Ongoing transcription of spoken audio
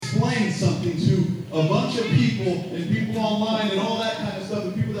explain something to a bunch of people and people online and all that kind of stuff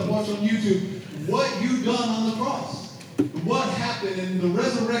and people that watch on YouTube, what you done on the cross, what happened in the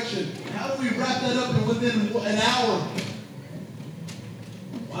resurrection, how do we wrap that up within an hour?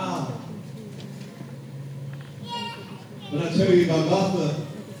 Wow. But I tell you, Golgotha,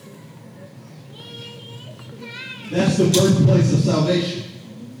 that's the birthplace of salvation.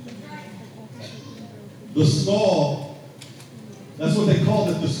 The skull, that's what they called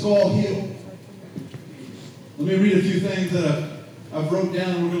it, the skull heel. Let me read a few things that I've wrote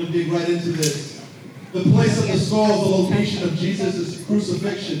down, and we're going to dig right into this. The place of the skull is the location of Jesus'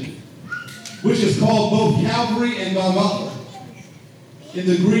 crucifixion, which is called both Calvary and Golgotha. In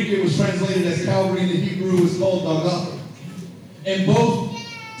the Greek, it was translated as Calvary. In the Hebrew, it was called Golgotha. And both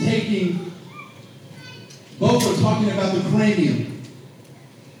are talking about the cranium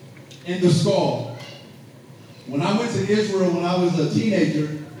and the skull. When I went to Israel when I was a teenager,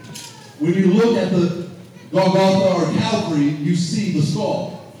 when you look at the Golgotha or Calvary, you see the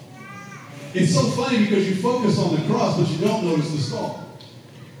skull. It's so funny because you focus on the cross, but you don't notice the skull.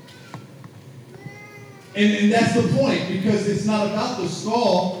 And that's the point, because it's not about the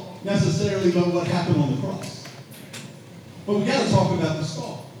skull necessarily, but what happened on the cross. But we got to talk about the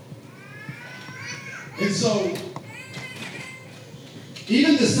skull. And so,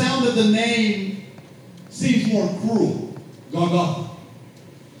 even the sound of the name seems more cruel, Golgotha.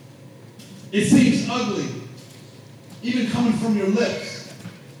 It seems ugly, even coming from your lips.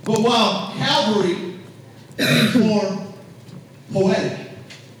 But while Calvary seems more poetic.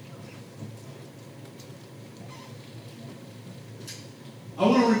 I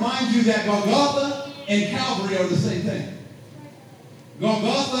want to remind you that Golgotha and Calvary are the same thing.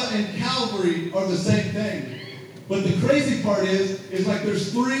 Golgotha and Calvary are the same thing. But the crazy part is like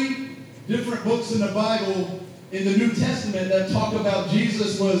there's 3 different books in the Bible in the New Testament that talk about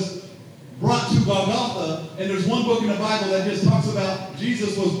Jesus was brought to Golgotha, and there's one book in the Bible that just talks about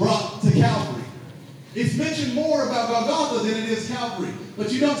Jesus was brought to Calvary. It's mentioned more about Golgotha than it is Calvary.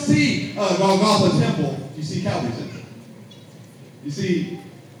 But you don't see Golgotha Temple. You see Calvary Temple. You see,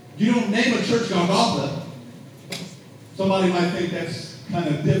 you don't name a church Golgotha. Somebody might think that's kind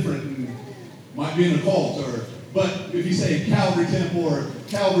of different and might be in a cult. But if you say Calvary Temple or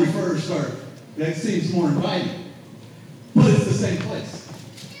Calvary First, that seems more inviting. But it's the same place.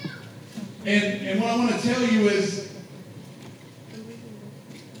 And what I want to tell you is,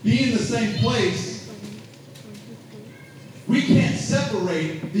 being the same place, we can't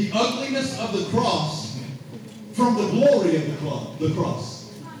separate the ugliness of the cross from the glory of the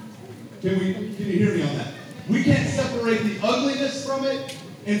cross. Can you hear me on that? We can't separate the ugliness from it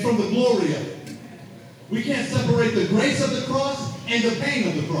and from the glory of it. We can't separate the grace of the cross and the pain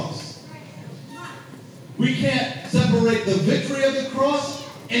of the cross. We can't separate the victory of the cross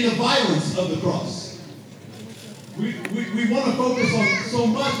and the violence of the cross. We want to focus on so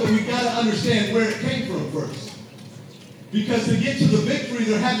much, but we've got to understand where it came from first. Because to get to the victory,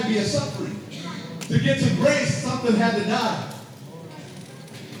 there had to be a suffering. To get to grace, something had to die.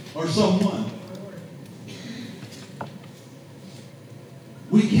 Or someone.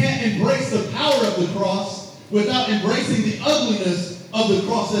 We can't embrace the power of the cross without embracing the ugliness of the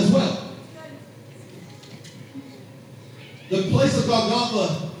cross as well. The place of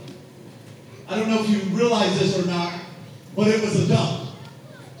Golgotha, I don't know if you realize this or not, but it was a dump.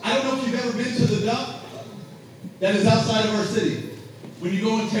 I don't know if you've ever been to the dump that is outside of our city when you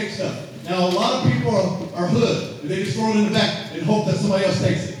go and take stuff. Now, a lot of people are hood. They just throw it in the back and hope that somebody else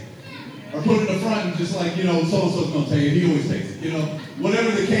takes it. Or put it in the front and just like, so-and-so's going to take it. He always takes it,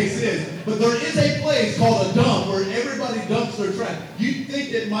 whatever the case is. But there is a place called a dump where everybody dumps their trash. You'd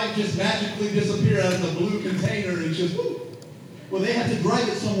think it might just magically disappear out of the blue container and just, whoo. Well, they had to drive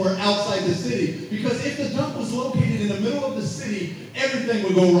it somewhere outside the city, because if the dump was located in the middle of the city, everything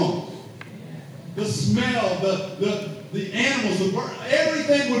would go wrong. The smell, the animals, the bird,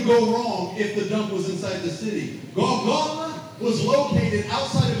 everything would go wrong if the dump was inside the city. Golgotha was located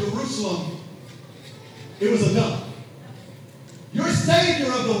outside of Jerusalem. It was a dump. Your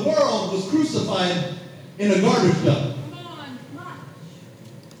Savior of the world was crucified in a garbage dump.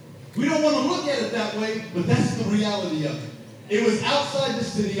 We don't want to look at it that way, but that's the reality of it. It was outside the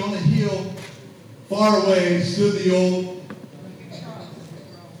city on a hill, far away, stood the old.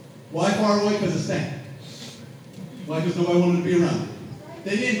 Why far away? Because it stank. Why? Because nobody wanted to be around it.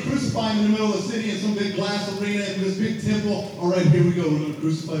 They didn't crucify him in the middle of the city in some big glass arena in this big temple. All right, here we go. We're going to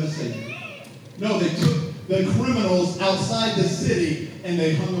crucify the Savior. No, they took the criminals outside the city and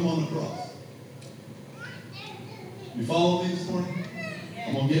they hung them on the cross. You follow me this morning?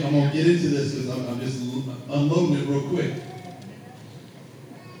 I'm gonna get into this because I'm just unloading it real quick.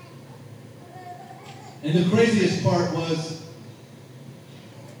 And the craziest part was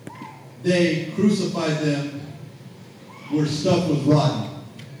they crucified them where stuff was rotten.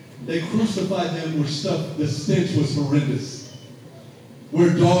 They crucified them where stuff, the stench was horrendous. Where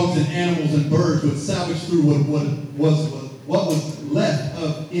dogs and animals and birds would salvage through what was left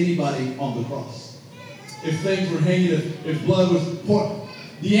of anybody on the cross. If things were hanging, if blood was poured,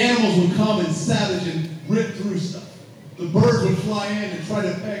 the animals would come and savage and rip through stuff. The birds would fly in and try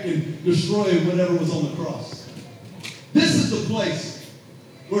to peck and destroy whatever was on the cross. This is the place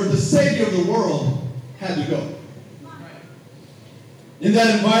where the Savior of the world had to go. In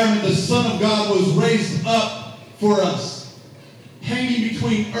that environment, the Son of God was raised up for us, hanging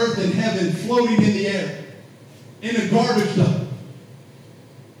between earth and heaven, floating in the air, in a garbage dump.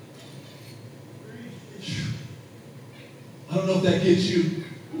 I don't know if that gets you.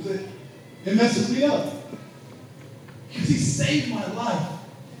 It messes me up. Because he saved my life.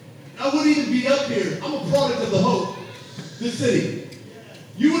 I wouldn't even be up here. I'm a product of the Hope, this city.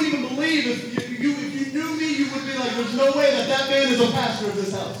 You wouldn't even believe if you knew me, you would be like, there's no way that man is a pastor of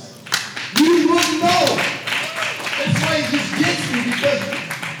this house. You wouldn't know. That's why it just gets me, because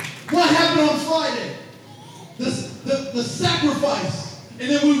what happened on Friday? The sacrifice. And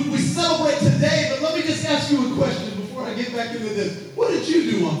then we celebrate today, but let me just ask you a question before I get back into this. What did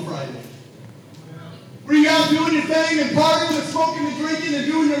you do on Friday? Were you out doing your thing and partying and smoking and drinking and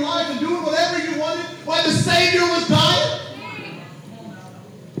doing your life and doing whatever you wanted while the Savior was dying?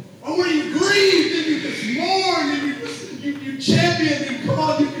 Or were you grieved and you just mourned and you championed and come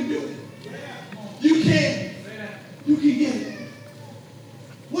on, you can do it. You can. You can get it.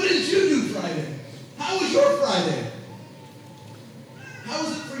 What did you do Friday? How was your Friday? How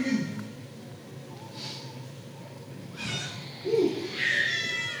was it for you? Whew.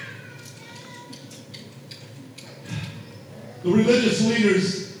 The religious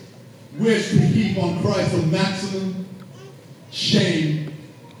leaders wished to heap on Christ the maximum shame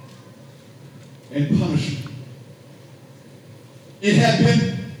and punishment. It had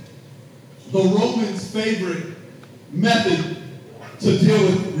been the Romans' favorite method to deal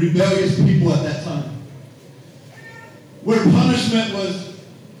with rebellious people at that time, where punishment was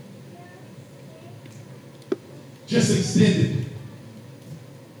just extended.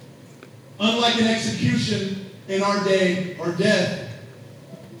 Unlike an execution in our day or death,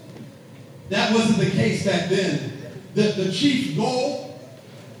 that wasn't the case back then. The chief goal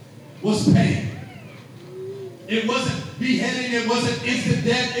was pain. It wasn't beheading, it wasn't instant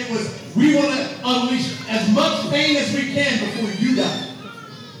death. It was, we want to unleash as much pain as we can before you die.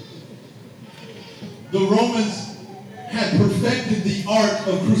 The Romans had perfected the art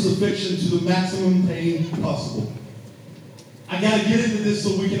of crucifixion to the maximum pain possible. I got to get into this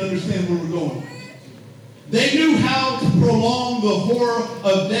so we can understand where we're going. They knew how to prolong the horror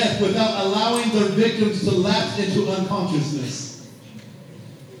of death without allowing their victims to lapse into unconsciousness.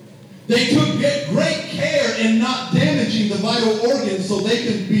 They took great care in not damaging the vital organs so they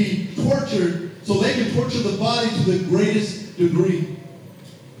could be tortured, so they could torture the body to the greatest degree.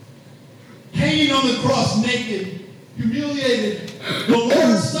 Hanging on the cross naked, humiliated, the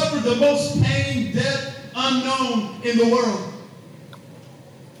Lord suffered the most pain, death unknown in the world.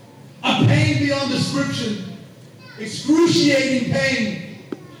 A pain beyond description. Excruciating pain.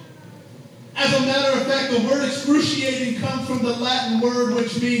 As a matter of fact, the word excruciating comes from the Latin word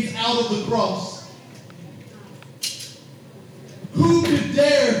which means out of the cross. Who could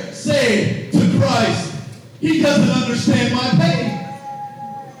dare say to Christ, he doesn't understand my pain?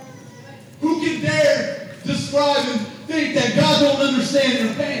 Who can dare describe and think that God don't understand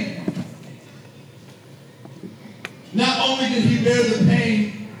your pain? Not only did he bear the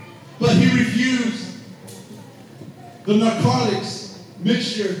pain, but he refused the narcotics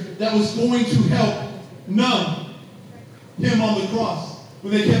mixture that was going to help numb him on the cross.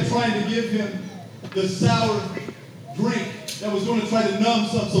 When they kept trying to give him the sour drink that was going to try to numb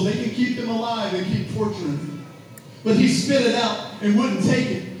something so they can keep him alive and keep torturing him. But he spit it out and wouldn't take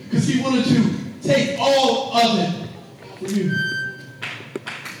it because he wanted to take all of it for you.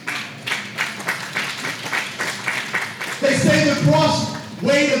 They say the cross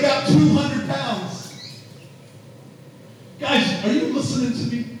weighed about 200 pounds. Guys, are you listening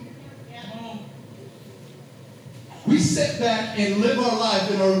to me? Yeah. We sit back and live our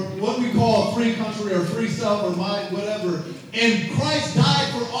life in our what we call a free country or free self or mind, whatever. And Christ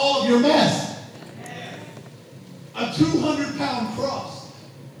died for all of your mess. A 200-pound cross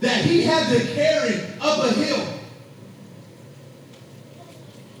that he had to carry up a hill.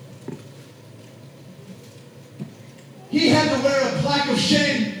 He had to wear a plaque of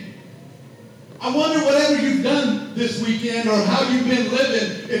shame. I wonder whatever you've done this weekend or how you've been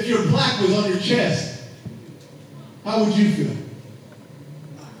living if your plaque was on your chest. how would you feel?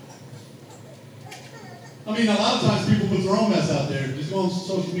 I mean, a lot of times people put their own mess out there. Just go on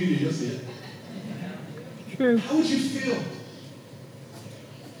social media, you'll see it. True. How would you feel?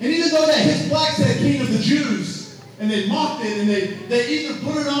 And even though that his black said king of the Jews, and they mocked it, and they either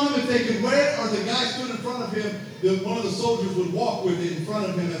put it on him if they could wear it, or the guy stood in front of him, one of the soldiers would walk with it in front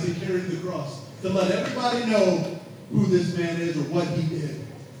of him as he carried the cross to let everybody know who this man is or what he did.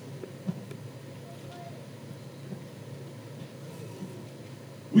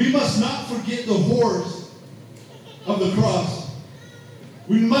 We must not forget the horrors of the cross.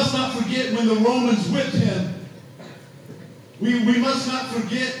 We must not forget when the Romans whipped him. We must not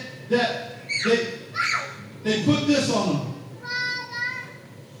forget that they put this on him.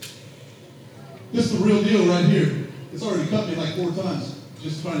 This is the real deal right here. It's already cut me like 4 times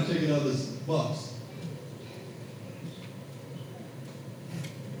just trying to take it out of this box.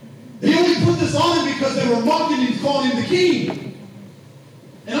 They only put this on him because they were mocking him, calling him the king.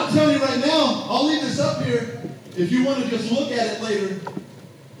 And I'm telling you right now, I'll leave this up here if you want to just look at it later.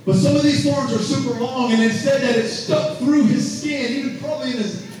 But some of these thorns are super long, and it said that it stuck through his skin, even probably in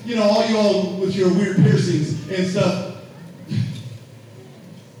his, all y'all with your weird piercings and stuff.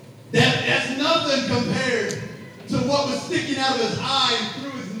 That's nothing compared to what was sticking out of his eye and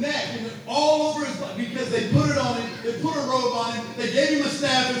through his neck and all over his body, because they put it on him, they put a robe on him, they gave him a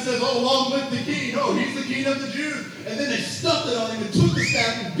staff and says, oh, long live the king. Oh, he's the king of the Jews. And then they stuffed it on him and took the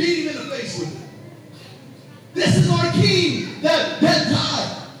staff and beat him in the face with it. This is our king that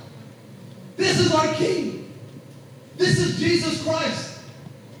died. This is our king. This is Jesus Christ.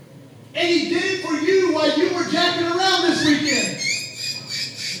 And he did it for you while you were jacking around this weekend.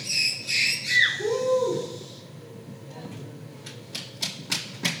 Woo.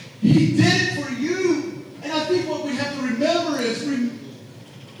 He did it for you. And I think what we have to remember is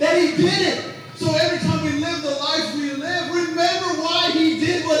that he did it. So every time we live the life we live, remember why he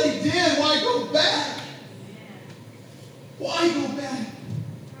did what he did. Why go back? Why go back?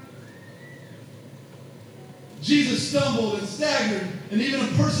 Jesus stumbled and staggered, and even a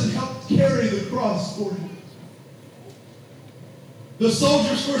person helped carry the cross for him. The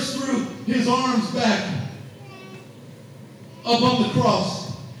soldiers first threw his arms back up on the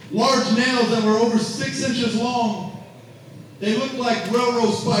cross. Large nails that were over 6 inches long. They looked like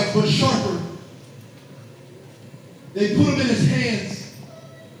railroad spikes, but sharper. They put them in his hands.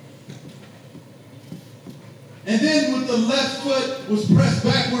 And then with the left foot was pressed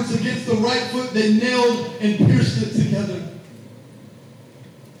backwards against the right foot, they nailed and pierced it together.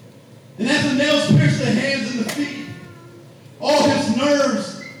 And as the nails pierced the hands and the feet, all his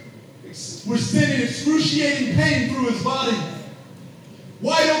nerves were sending excruciating pain through his body.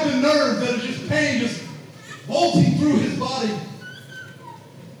 Wide open nerves that are just pain, just bolting through his body.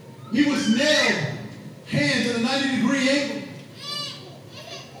 He was nailed, hands at a 90-degree angle.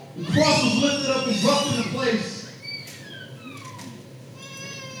 The cross was lifted up and dropped into place.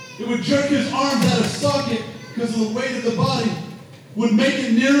 It would jerk his arms out of socket because of the weight of the body, would make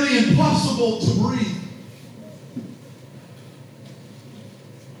it nearly impossible to breathe.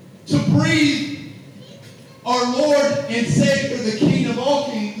 To breathe, our Lord and Savior, the King of all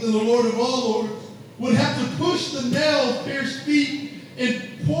kings and the Lord of all lords, would have to push the nail-pierced feet and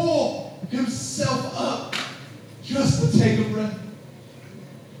pull himself up just to take a breath.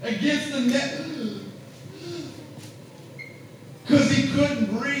 Against the neck. Because he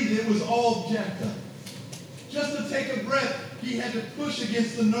couldn't breathe. It was all jacked up. Just to take a breath, he had to push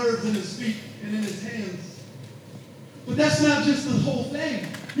against the nerves in his feet and in his hands. But that's not just the whole thing.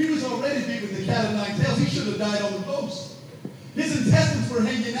 He was already beat with the cat of 9 tails. He should have died on the post. His intestines were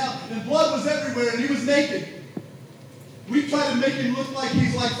hanging out, and blood was everywhere, and he was naked. We try to make him look like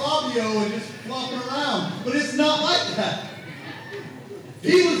he's like Fabio and just flopping around. But it's not like that.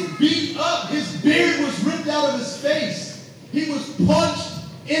 He was beat up. His beard was ripped out of his face. He was punched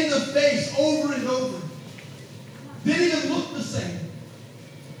in the face over and over. Didn't even look the same.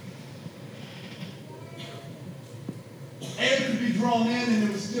 Air could be drawn in, and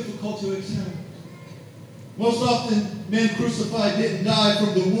it was difficult to examine. Most often, men crucified didn't die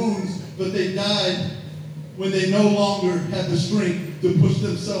from the wounds, but they died when they no longer had the strength to push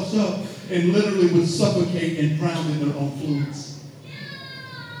themselves up and literally would suffocate and drown in their own fluids.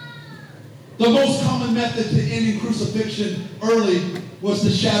 The most common method to ending crucifixion early was to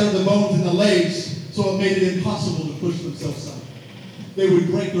shatter the bones in the legs, so it made it impossible to push themselves up. They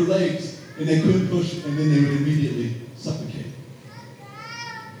would break their legs, and they couldn't push, and then they would immediately suffocate.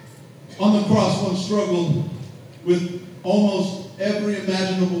 On the cross, one struggled with almost every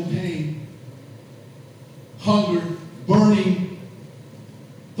imaginable pain. Hunger, burning,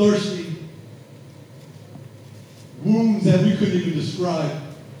 thirsty, wounds that we couldn't even describe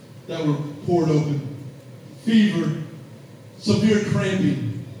that were poured open, fever, severe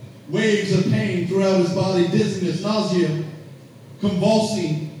cramping, waves of pain throughout his body, dizziness, nausea,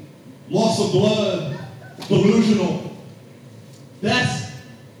 convulsing, loss of blood, delusional. That's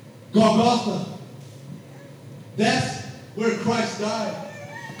Golgotha. That's where Christ died.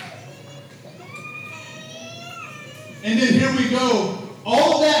 And then here we go.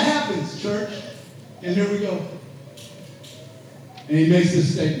 All of that happens, church. And here we go. And he makes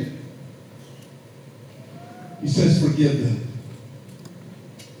this statement. He says, forgive them.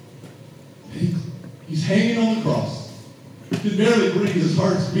 He's hanging on the cross. He can barely breathe. His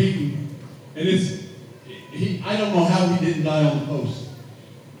heart's beating. And I don't know how he didn't die on the post.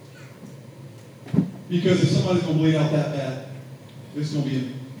 Because if somebody's going to bleed out that bad, it's going to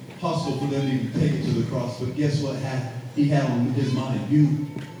be impossible for them to even take it to the cross. But guess what he had on his mind? You.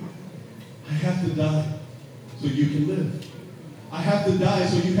 I have to die so you can live. I have to die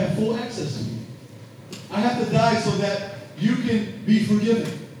so you have full access to me. I have to die so that you can be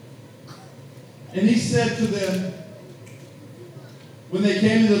forgiven. And he said to them, when they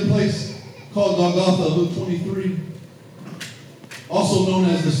came to the place called Golgotha, Luke 23, also known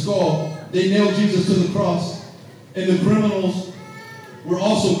as the skull, they nailed Jesus to the cross, and the criminals were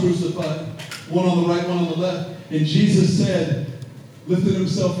also crucified, one on the right, one on the left. And Jesus said, lifting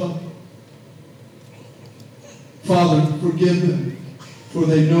himself up, Father, forgive them, for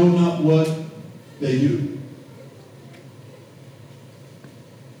they know not what they do.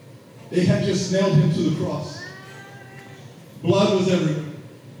 They had just nailed him to the cross. Blood was everywhere.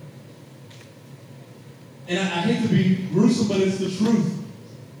 And I hate to be gruesome, but it's the truth.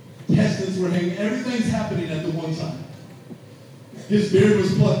 Intestines were hanging. Everything's happening at the one time. His beard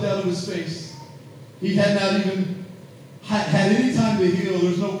was plucked out of his face. He had not even had any time to heal.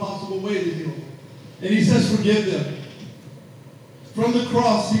 There's no possible way to heal. And he says, forgive them. From the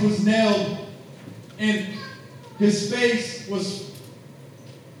cross, he was nailed, and his face was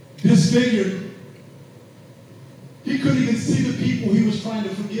disfigured. He couldn't even see the people he was trying to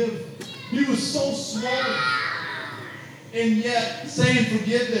forgive. He was so swollen. And yet, saying,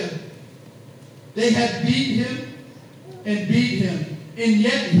 forgive them. They had beat him and beat him. And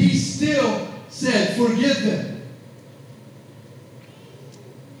yet, he still said, forgive them.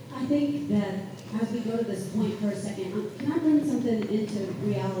 I think that as we go to this point for a second, can I bring something into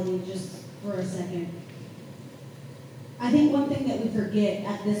reality just for a second? I think one thing that we forget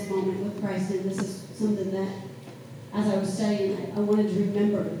at this moment with Christ, and this is something that, as I was studying, I wanted to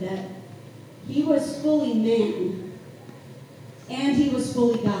remember that he was fully man and he was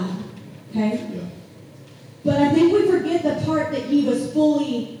fully God. Okay? Yeah. But I think we forget the part that he was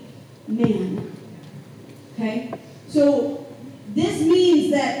fully man. Okay? So this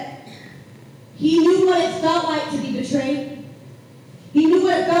means that he knew what it felt like to be betrayed. He knew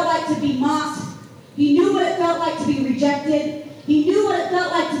what it felt like to be mocked. He knew what it felt like to be rejected. He knew what it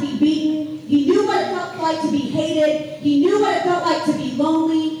felt like to be beaten. He knew what it felt like to be hated. He knew what it felt like to be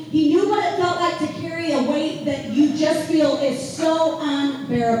lonely. He knew what it felt like to carry a weight that you just feel is so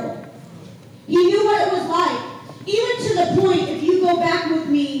unbearable. He knew what it was like. Even to the point, if you go back with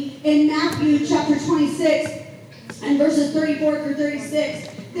me in Matthew chapter 26 and verses 34 through 36,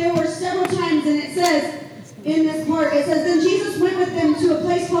 there were several times, and it says, in this part, it says, then Jesus went with them to a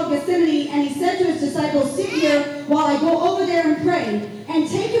place called Gethsemane, and he said to his disciples, sit here while I go over there and pray. And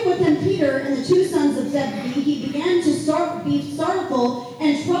taking with him Peter and the two sons of Zebedee, he began to be sorrowful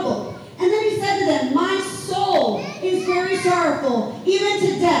and troubled. And then he said to them, my soul is very sorrowful, even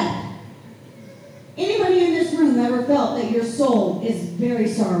to death. Anybody in this room ever felt that your soul is very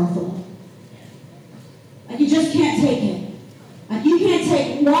sorrowful? Like you just can't take it. Like you can't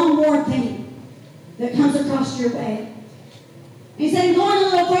take one more thing that comes across your way. He said, going a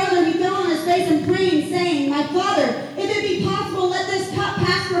little farther, he fell on his face and praying, saying, my Father, if it be possible, let this cup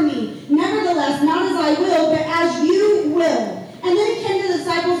pass from me. Nevertheless, not as I will, but as you will. And then he came to the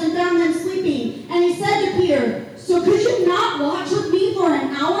disciples and found them sleeping. And he said to Peter, so could you not watch with me for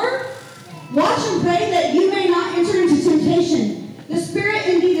an hour? Watch and pray that you may not enter into temptation. The spirit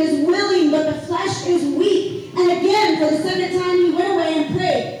indeed is willing, but the flesh is weak. And again, for the second time, he went away and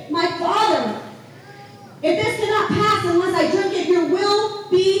prayed, my Father, if this cannot pass unless I drink it, your will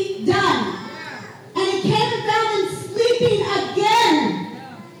be done. And he came and found them sleeping again,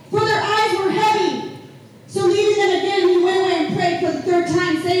 for their eyes were heavy. So leaving them again, he went away and prayed for the third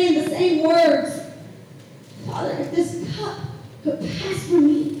time, saying the same words. Father, if this cup could pass from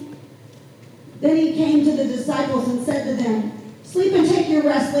me. Then he came to the disciples and said to them, sleep and take your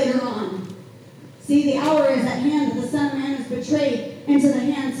rest later on. See, the hour is at hand that the Son of Man is betrayed into the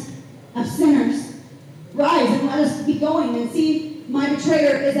hands of sinners. Rise and let us be going and see my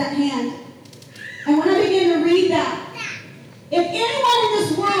betrayer is at hand. And when I began to read that, if anyone in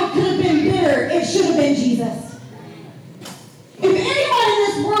this world could have been bitter, it should have been Jesus. If anyone in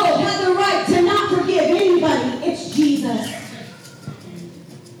this world had the right to not forgive anybody, it's Jesus.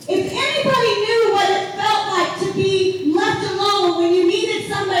 If anybody knew what it felt like to be left alone when you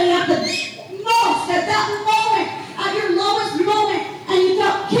needed somebody at the most, at that moment, at your lowest moment, and you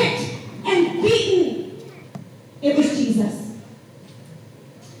felt kicked and beaten, it was Jesus.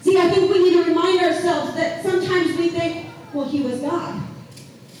 See, I think we need to remind ourselves that sometimes we think, well, he was God.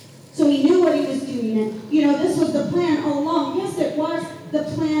 So he knew what he was doing. And, this was the plan all along. Yes, it was the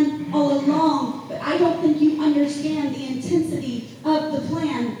plan all along. But I don't think you understand the intensity of the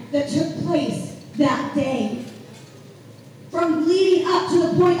plan that took place that day. From leading up to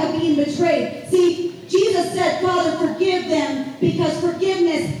the point of being betrayed. See, Jesus said, Father, forgive them, because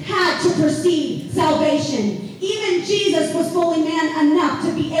forgiveness had to precede salvation. Even Jesus was fully man enough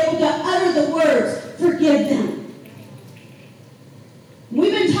to be able to utter the words, forgive them.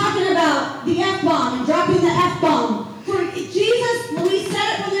 We've been talking about the F-bomb and dropping the F-bomb. For Jesus, when we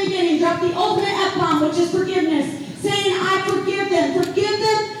said it from the beginning, dropped the ultimate F-bomb, which is forgiveness, saying, I forgive them,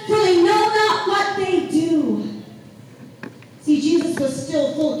 for they know not what they do. See, Jesus was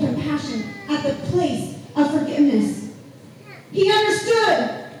still full of compassion at the place of forgiveness. He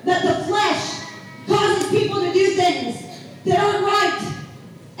understood that the flesh causes people to do things that aren't right,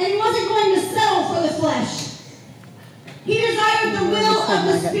 and he wasn't going to settle for the flesh. He desired the will of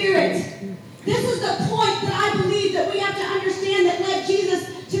the Spirit. This is the point that I believe that we have to understand that led Jesus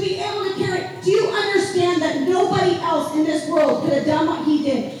to be able to carry. Do you understand that nobody else in this world could have done what he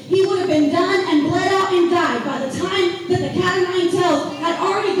did? He would have been done and bled out and died by the time that the cat o' nine tails had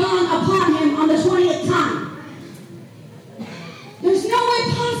already gone upon him on the 20th time. There's no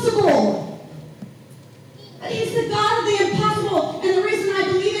way possible. But he's the God of the impossible. And the reason I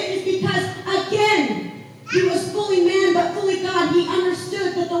believe it is because, again, he was fully man, but fully God. He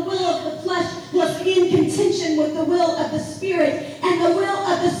understood that the will of the flesh was in contention with the will of the Spirit. And the will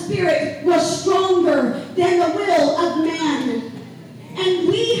of the Spirit was stronger than the will of man. And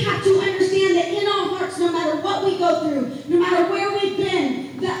we have to understand that in our hearts, no matter what we go through, no matter where we've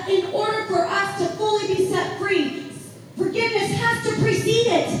been, that in order for us to fully be set free, forgiveness has to precede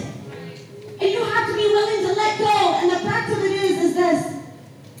it. And you have to be willing to let go. And the fact of it is this.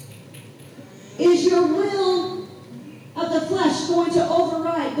 Is your will of the flesh going to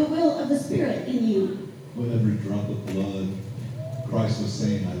override the will of the Spirit in you? With every drop of blood, Christ was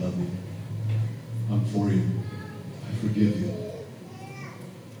saying, I love you. I'm for you. I forgive you.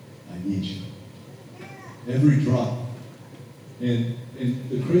 I need you. Every drop. And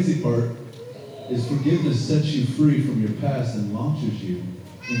the crazy part is forgiveness sets you free from your past and launches you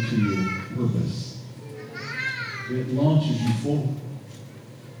into your purpose. It launches you forward.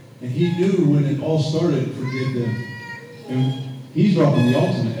 And he knew when it all started, forgive them. And he's dropping the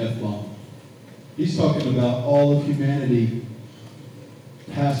ultimate F-bomb. He's talking about all of humanity,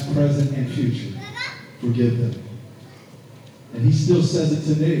 past, present, and future. Forgive them. And he still says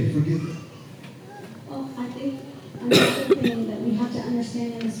it today, forgive them. Well, I think another thing that we have to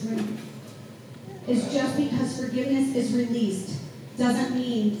understand in this room is just because forgiveness is released doesn't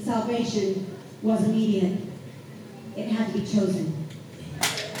mean salvation was immediate. It had to be chosen.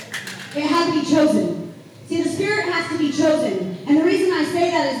 It had to be chosen. See, the Spirit has to be chosen. And the reason I say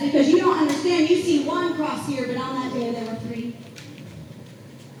that is because you don't understand. You see one cross here, but on that day there were three.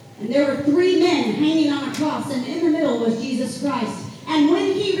 And there were three men hanging on a cross, and in the middle was Jesus Christ. And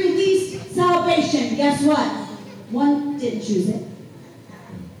when he released salvation, guess what? One didn't choose it.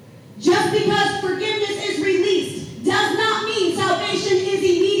 Just because forgiveness is released does not mean salvation is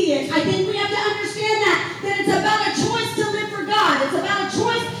immediate. I think we have to understand that it's about a choice to live for God. It's about a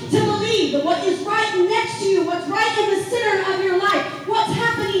choice to believe that what is right next to you, what's right in the center of your life, what's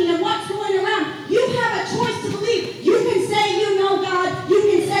happening and what's going around. You have a choice to believe. You can say you know God. You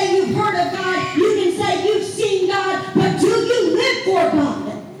can say you've heard of God. You can say you've seen God. But do you live for God?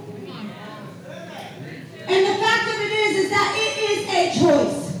 And the fact of it is that it is a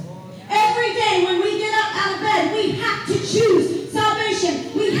choice. Every day when we get up out of bed, we have to choose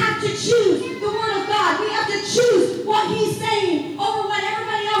salvation. We have to choose the Word of God. We have to choose what He's saying over what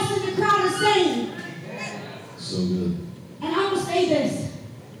everybody else in the crowd is saying. So good. And I will say this.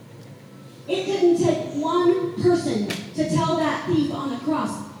 It didn't take one person to tell that thief on the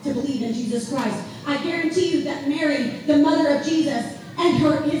cross to believe in Jesus Christ. I guarantee you that Mary, the mother of Jesus, and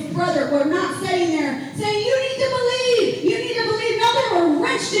his brother were not sitting there saying, you need to believe. You need to believe. No, they were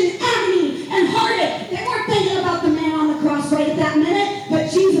wrenched in agony and heartache. They weren't thinking about the man on the cross right at that minute,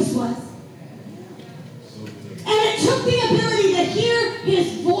 but Jesus was. So good.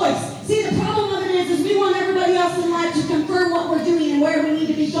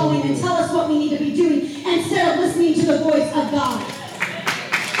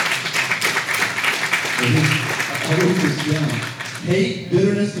 I wrote this down. Hate,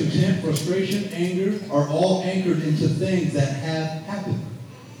 bitterness, contempt, frustration, anger are all anchored into things that have happened.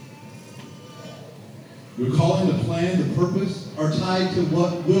 Your calling, the plan, the purpose are tied to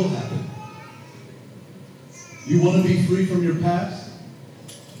what will happen. You want to be free from your past?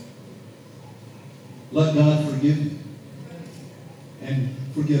 Let God forgive you. And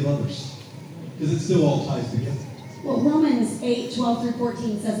forgive others. Because it still all ties together. Well, Romans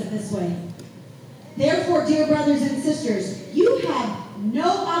 8:12-14 says it this way. Therefore, dear brothers and sisters, you have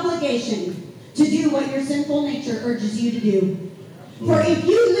no obligation to do what your sinful nature urges you to do. For if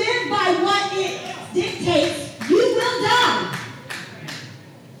you live by what it dictates, you will die.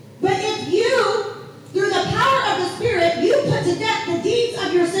 But if you, through the power of the Spirit, you put to death the deeds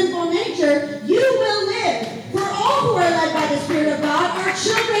of your sinful nature, you will live. For all who are led by the Spirit of God are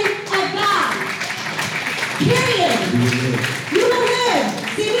children of God. Period. You will live.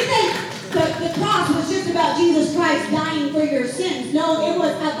 See, we think the cross was just about Jesus Christ dying for your sins. No, it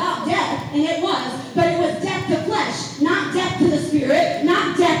was about death, and it was. But it was death to flesh, not death to the Spirit,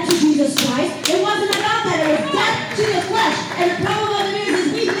 not death to Jesus Christ. It wasn't about that. It was death to the flesh. And the problem of it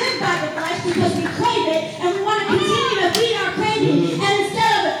is we live by the flesh because we crave it, and we want to continue to feed our craving. And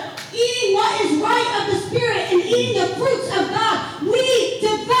instead of eating what is right of the Spirit and eating the fruits of God, we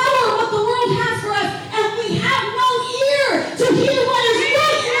devour what the world has for us, and we have no ear to hear what is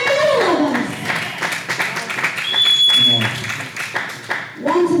right in the middle of us.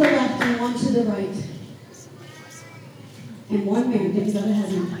 One to the left and one to the right. And one man can go to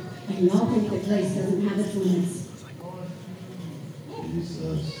heaven. And y'all think that grace doesn't have its limits.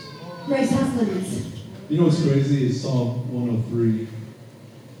 Jesus. Grace has limits. You know what's crazy is Psalm 103,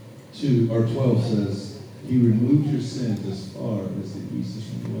 12 says, He removed your sins as far as the east is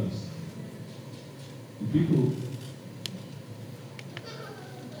from the west. And people,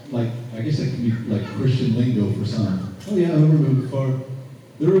 like, I guess that can be like Christian lingo for some. Oh yeah, I removed it far.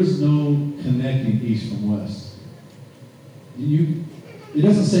 There is no connecting east from west. It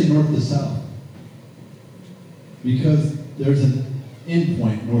doesn't say north to south. Because there's an end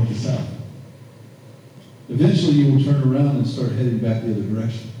point north to south. Eventually you will turn around and start heading back the other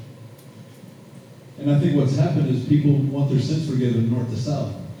direction. And I think what's happened is people want their sins forgiven north to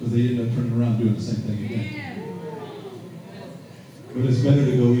south because they end up turning around doing the same thing again. But it's better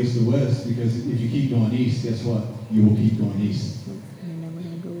to go east to west because if you keep going east, guess what? You will keep going east.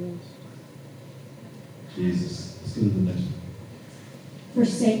 Jesus. Let's go to the next one.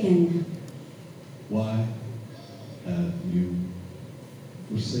 Forsaken. Why have you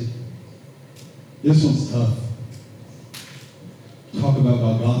forsaken? This one's tough. Talk about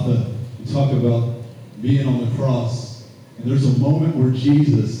Golgotha. You talk about being on the cross. And there's a moment where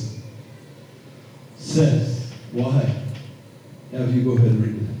Jesus says, why have you? Go ahead and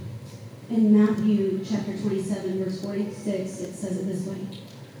read it. In Matthew chapter 27, verse 46, it says it this way.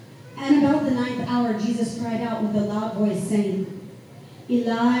 And about the 9th hour, Jesus cried out with a loud voice, saying,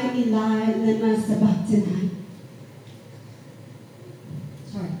 Eli, Eli, lema sabachthani.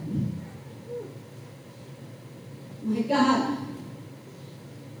 Sorry. My God,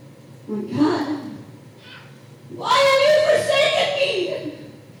 why have you forsaken me?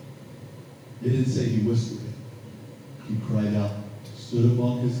 It didn't say he whispered it. He cried out, stood up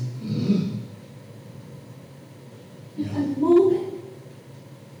on his... At the moment,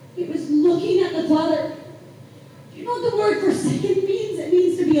 he was looking at the Father. Do you know what the word forsaken means? It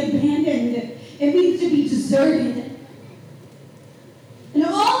means to be abandoned. It means to be deserted. And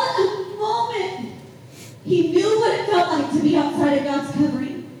all in a moment, he knew what it felt like to be outside of God's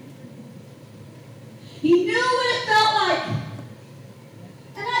covering. He knew what it felt like.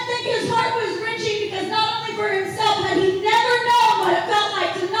 And I think his heart was wrenching because not only for himself had he never known what it felt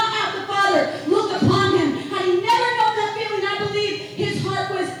like to not have the Father look upon him. Had he never known that feeling, I believe his heart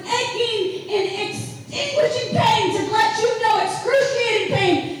was aching in extinguishing pain to let you know, excruciating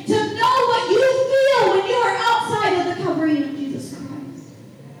pain, to know what you feel when you are outside of the covering of Jesus Christ.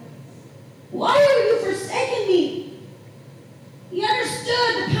 Why are you forsaking me? He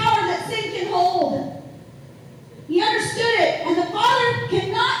understood the power that sin can hold. He understood it, and the Father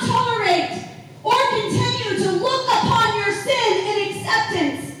cannot tolerate or continue to look upon your sin in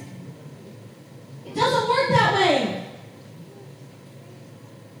acceptance. It doesn't work that way.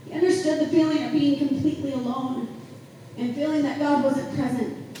 He understood the feeling of being completely alone and feeling that God wasn't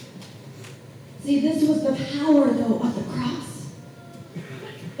present. See, this was the power, though, of the cross.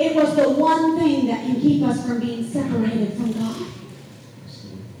 It was the one thing that can keep us from being separated from God.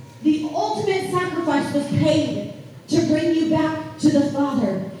 The ultimate sacrifice was paid to bring you back to the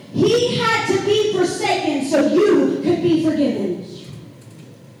Father. He had to be forsaken so you could be forgiven.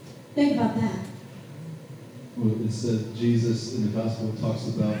 Think about that. Well, it says Jesus in the gospel talks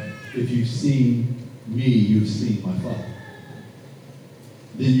about, if you've seen me, you've seen my Father.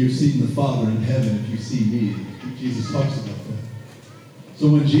 Then you've seen the Father in heaven if you see me. Jesus talks about that. So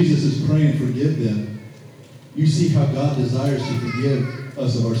when Jesus is praying, forgive them, you see how God desires to forgive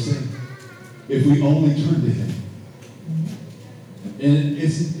us of our sin if we only turn to him. And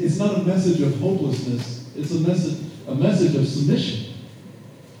it's not a message of hopelessness. It's a message of submission.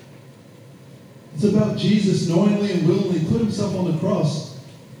 It's about Jesus knowingly and willingly put himself on the cross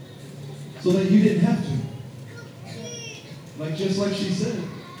so that you didn't have to. Just like she said.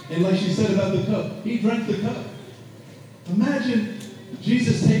 And like she said about the cup. He drank the cup. Imagine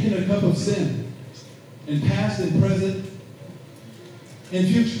Jesus taking a cup of sin in past and present and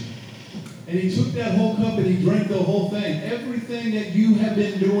future. And he took that whole cup and he drank the whole thing. Everything that you have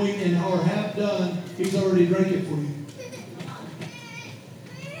been doing and or have done, he's already drank it for you.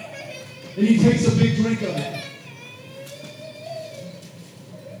 And he takes a big drink of it.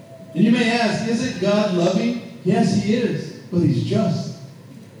 And you may ask, isn't God loving? Yes, he is. But he's just.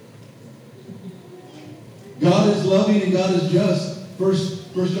 God is loving and God is just.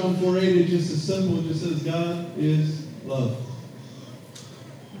 First John 4:8, it's just as simple. It just says God is love.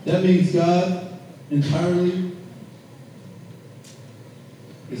 That means God entirely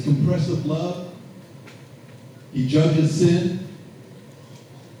is compressed with love. He judges sin.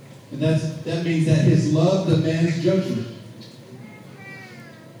 And that means that his love demands judgment.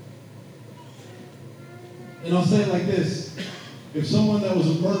 And I'll say it like this. If someone that was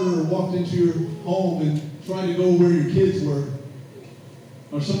a murderer walked into your home and tried to go where your kids were,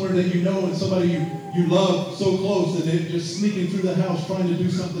 or somewhere that you know and somebody you love so close and they're just sneaking through the house trying to do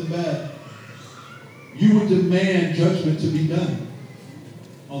something bad, you would demand judgment to be done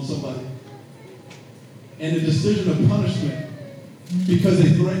on somebody. And a decision of punishment because they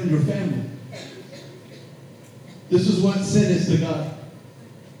threatened your family. This is what sin is to God.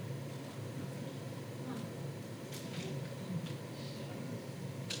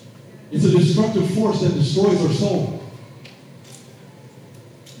 It's a destructive force that destroys our soul.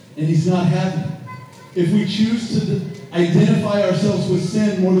 And he's not happy. If we choose to identify ourselves with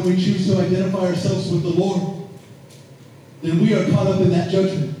sin more than we choose to identify ourselves with the Lord, then we are caught up in that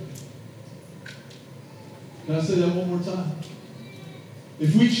judgment. Can I say that one more time?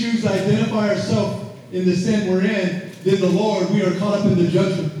 If we choose to identify ourselves in the sin we're in, then the Lord, we are caught up in the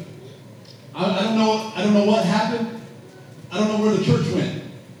judgment. I don't know what happened. I don't know where the church went.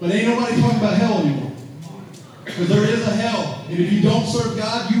 But ain't nobody talking about hell anymore. Because there is a hell. And if you don't serve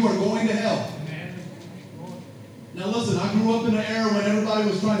God, you are going to hell. Now listen, I grew up in an era when everybody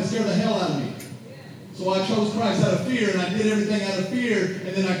was trying to scare the hell out of me. So I chose Christ out of fear, and I did everything out of fear,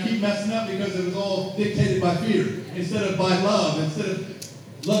 and then I keep messing up because it was all dictated by fear instead of by love, instead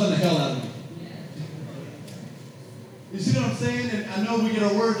of loving the hell out of me. You see what I'm saying? And I know we get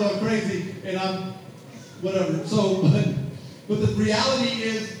our words all crazy, and I'm whatever. So, but the reality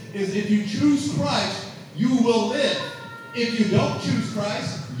is if you choose Christ, you will live. If you don't choose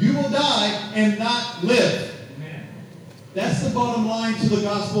Christ, you will die and not live. Amen. That's the bottom line to the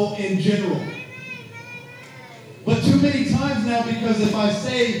gospel in general. But too many times now, because if I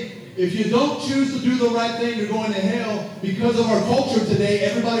say, if you don't choose to do the right thing, you're going to hell, because of our culture today,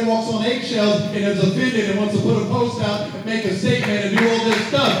 everybody walks on eggshells and is offended and wants to put a post out and make a statement and do all this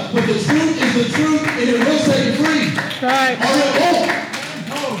stuff. But the truth is the truth, and it will set you free. Right. Or it won't.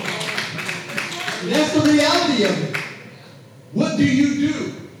 That's the reality of it. What do you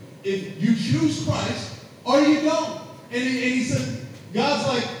do? If you choose Christ or you don't? And he said,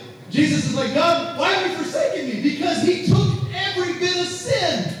 Jesus is like, God, why have you forsaken me? Because he took every bit of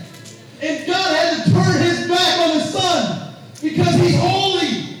sin. And God had to turn his back on his son because he's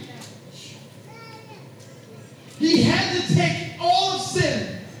holy. He had to take all of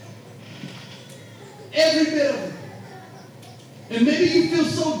sin. Every bit of it. And maybe you feel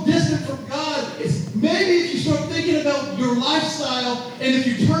so distant from God. Maybe if you start thinking about your lifestyle and if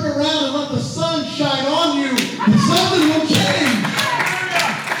you turn around and let the sun shine on you, something will change.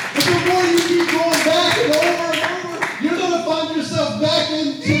 But the more you keep going back and over, you're going to find yourself back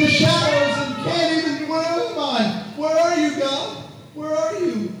into the shadows and can't even, where am I? Where are you, God? Where are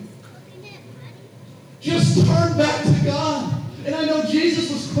you? Just turn back to God. And I know Jesus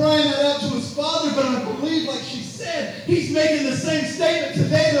was crying that out to his Father, but I believe, like she said, he's making the same statement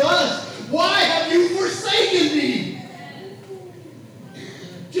today to us. Why have you forsaken me?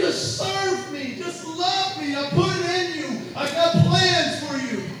 Just serve me. Just love me. I put it in you. I got plans for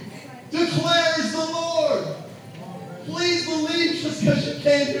you. Declares the Lord. Please believe just because you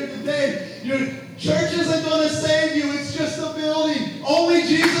came here today. Your church isn't going to save you. It's just a building. Only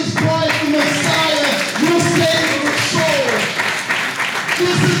Jesus Christ, the Messiah, will save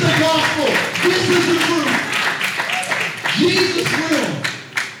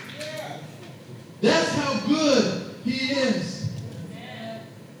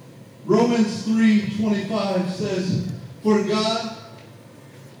Romans 3:25 says, "For God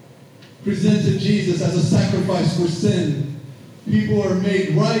presented Jesus as a sacrifice for sin. People are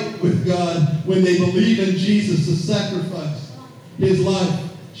made right with God when they believe in Jesus, the sacrifice, his life,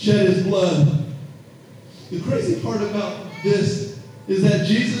 shed his blood." The crazy part about this is that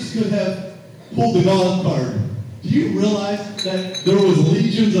Jesus could have pulled the God card. Do you realize that there was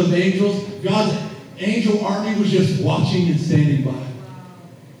legions of angels? God's angel army was just watching and standing by.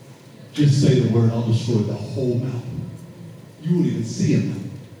 Just say the word, I'll destroy the whole mountain. You won't even see him now.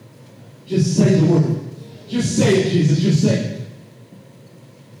 Just say the word. Just say it, Jesus. Just say it.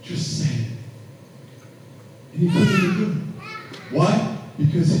 Just say it. And he couldn't even do it. Why?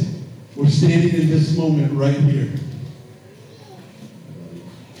 Because we're standing in this moment right here.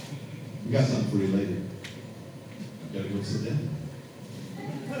 We got something for you later. You gotta go sit down.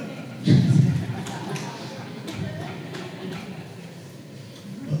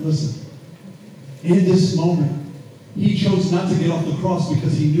 But listen, in this moment, he chose not to get off the cross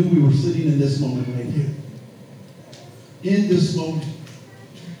because he knew we were sitting in this moment right here. In this moment.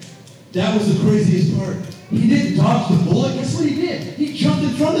 That was the craziest part. He didn't dodge the bullet. Guess what he did? He jumped in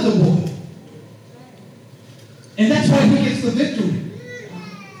front of the bullet. And that's why he gets the victory.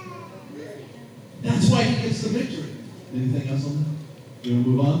 That's why he gets the victory. Anything else on that? You want to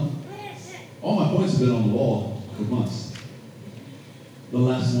move on? All my points have been on the wall for months. The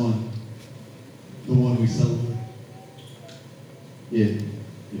last one. The one we celebrate. It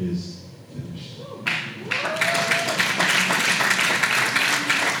is finished.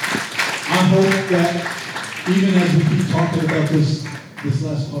 I hope that even as we keep talking about this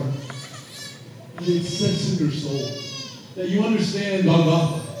last part, it sets in your soul that you understand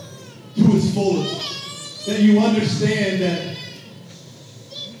Golgotha to its fullest, that you understand that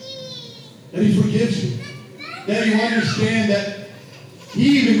he forgives you, that you understand that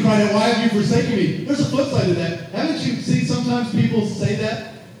he even cried out, "Why have you forsaken me?" There's a flip side to that. Haven't you seen sometimes people say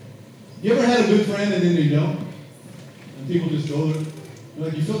that? You ever had a good friend and then you don't? And people just go there.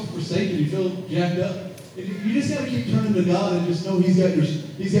 Like you feel forsaken, you feel jacked up. You just got to keep turning to God and just know He's got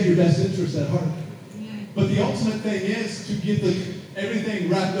your best interest at heart. But the ultimate thing is to get everything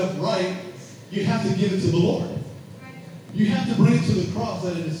wrapped up right. You have to give it to the Lord. You have to bring it to the cross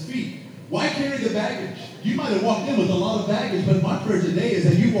at His feet. Why carry the baggage? You might have walked in with a lot of baggage, but my prayer today is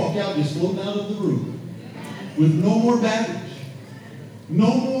that you walk out just floating out of the room with no more baggage.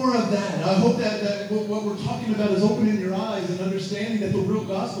 No more of that. I hope that what we're talking about is opening your eyes and understanding that the real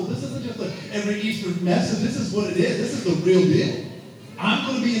gospel, this isn't just every Easter message. This is what it is. This is the real deal. I'm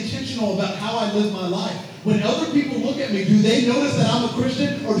going to be intentional about how I live my life. When other people look at me, do they notice that I'm a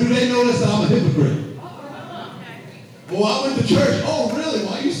Christian or do they notice that I'm a hypocrite? Well, I went to church. Oh, really?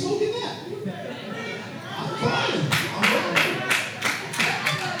 Why are you smoking that? I'm trying.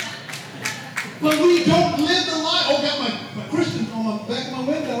 But we don't live the life. Oh, got my Christian on the back of my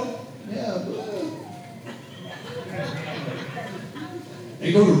window. Yeah.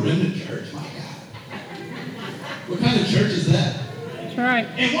 They go to Remnant Church. My God. What kind of church is that? That's right.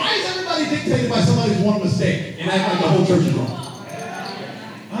 And why is everybody dictated by somebody's one mistake and act like the whole church is wrong?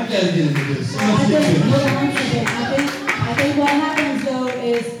 I got to get into this. I think what happens though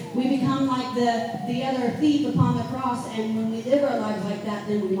is we become like the other thief upon the cross, and when we live our lives like that,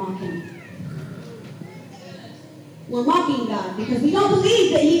 then we mock Him. We're mocking God because we don't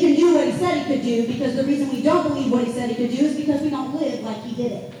believe that He can do what He said He could do, because the reason we don't believe what He said He could do is because we don't live like He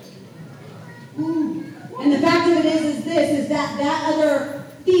did it. And the fact of it is that other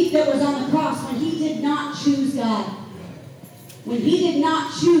thief that was on the cross, when he did not choose God, when he did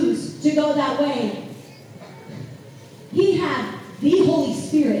not choose to go that way, he had the Holy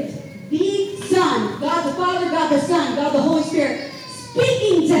Spirit, the Son, God the Father, God the Son, God the Holy Spirit,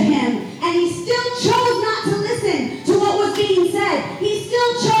 speaking to him, and he still chose not to listen to what was being said. He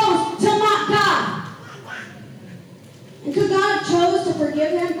still chose to mock God. And could God have chose to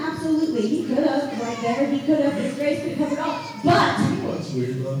forgive him? Absolutely. He could have, right there. He could have. His grace could cover it all. But you know what's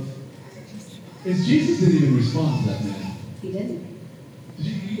weird, love? Is Jesus didn't even respond to that man. He didn't. Did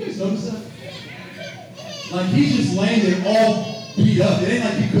you guys notice that? Like he just laying there all beat up. It ain't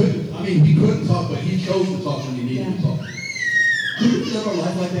like he couldn't. I mean, he couldn't talk, but he chose to talk when he needed to talk. Do we live our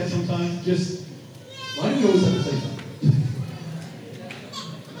life like that sometimes? Just, why do we always have to say something?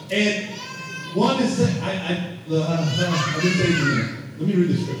 And one is, I didn't say it. Let me read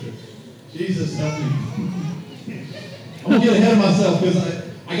the scripture. Jesus, help me. I'm going to get ahead of myself because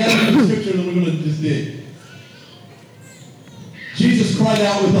I got to read the scripture and then we're going to just dig. Jesus cried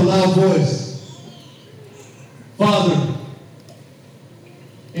out with a loud voice, "Father,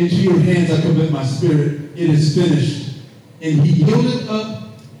 into your hands I commit my spirit. It is finished." And he yielded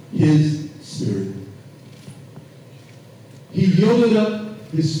up his spirit. He yielded up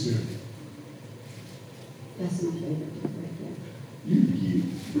his spirit. That's my favorite part right there. You.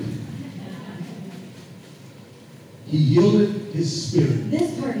 He yielded his spirit.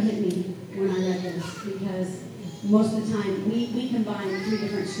 This part hit me when I read this because most of the time we combine 3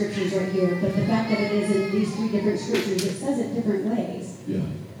 different scriptures right here, but the fact that it is in these 3 different scriptures, it says it different ways. Yeah.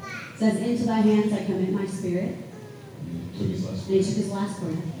 It says, into thy hands I commit my spirit. He took his last And he breath. took his last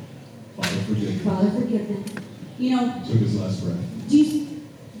breath. Father, forgive me. Father, forgive them. You know, Took his last breath.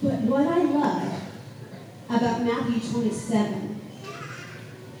 but what I love about Matthew 27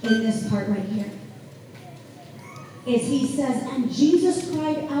 in this part right here is he says, and Jesus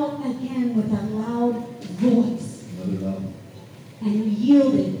cried out again with a loud voice. Another loud. And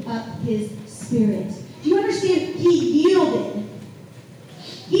yielded up his spirit. Do you understand? He yielded.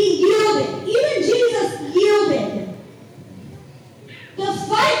 He yielded. Even Jesus yielded. The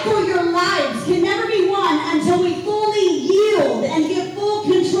fight for your lives can never be won until we fully yield and give full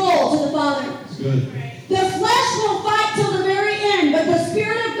control to the Father. It's good. The flesh will fight till the very end, but the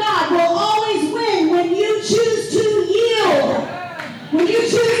Spirit of God will always win when you choose to yield. When you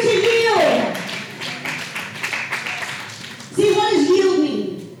choose to yield. See, what does yield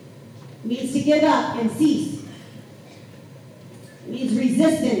mean? It means to give up and cease. It means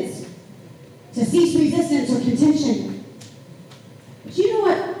resistance. To cease resistance or contention. But you know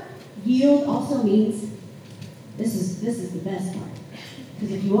what yield also means? This is the best part.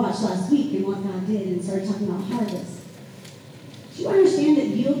 Because if you watched last week and what God did and started talking about harvest, do you understand that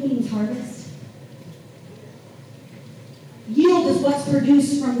yield means harvest? Yield is what's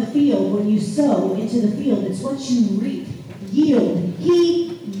produced from the field when you sow into the field. It's what you reap. Yield.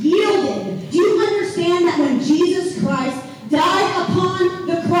 He yielded. Do you understand that when Jesus Christ died upon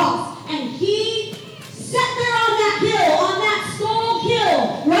the cross and he sat there on that hill, on that skull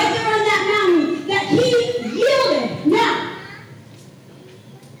hill, right there on that mountain, that he yielded? Now,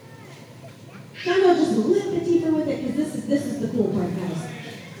 I'm going to just a little bit deeper with it because this is the cool part, guys.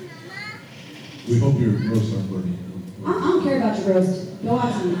 We hope your roasts aren't burning. I don't care about your roast. Go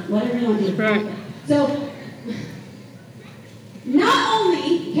out and whatever you want to do. Right. So, not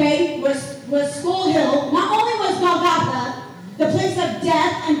only, was Skull Hill, not only was Golgotha the place of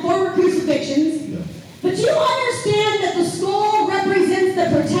death and forward crucifixions, Yeah. but you understand that the skull represents the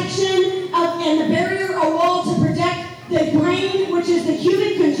protection of and the barrier or wall to protect the brain, which is the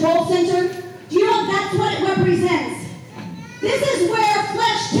human control center. Do you know that's what it represents? This is where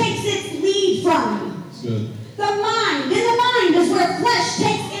flesh takes its lead from. It's good. The mind. In the mind is where flesh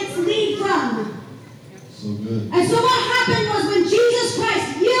takes its lead from. So good. And so what happened was when Jesus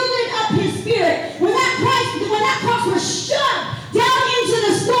Christ yielded up his spirit, when that cross was shoved down into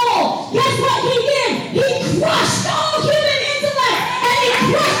the skull, guess what he did? He crushed all human intellect, and he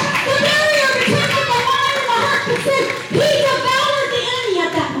crushed the barrier between what the mind and the heart could sin. He devoured the enemy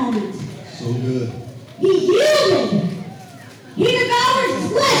at that moment. So good. He yielded. He devoured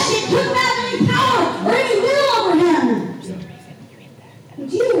flesh. It couldn't have any power or any will over him.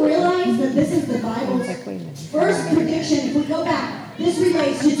 Do you realize that this is the Bible's first prediction? If we go back, this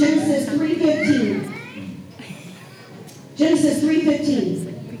relates to Genesis 3:15. Genesis 3:15.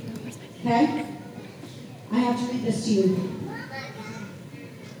 Okay? I have to read this to you.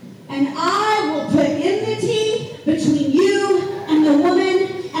 And I will put enmity between you and the woman,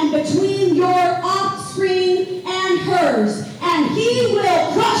 and between your offspring and hers. And he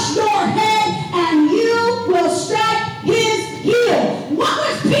will crush your head, and you will strike his heel. What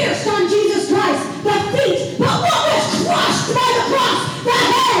was pierced on Jesus Christ? The feet. But what was crushed by the cross? The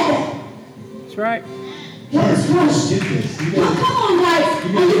head. That's right. What was crushed? Get this. Come on, guys.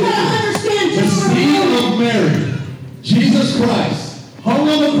 And you gotta understand. The seed of Mary, Jesus Christ, hung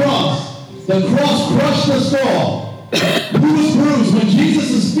on the cross. The cross crushed the skull. Who was bruised? When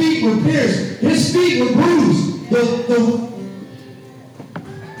Jesus' feet were pierced, his feet were bruised.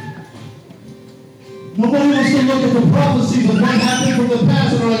 Nobody wants to look at the prophecies of what happened from the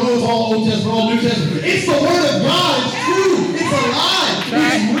past and they're like, oh, it's all Old Testament, all New Testament. It's the Word of God. It's true. It's alive.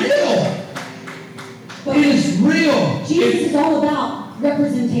 It's real. It is real. Jesus is all about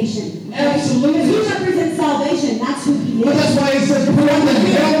representation. Absolutely. If he represents salvation, that's who he But is. that's why it says put on the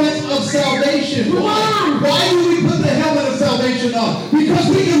helmet of salvation. Come on. Why do we put the helmet of salvation on? Because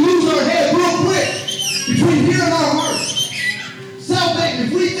we can lose our head real quick between here and our hearts. Salvation.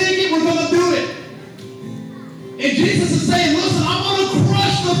 If we think it, we're going to do it. And Jesus is saying, listen, I'm going to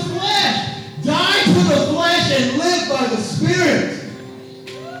crush the flesh. Die to the flesh and live by the Spirit.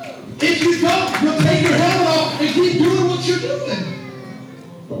 If you don't, you'll take your helmet off and keep doing what you're doing.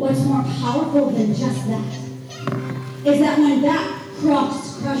 But what's more powerful than just that is that when that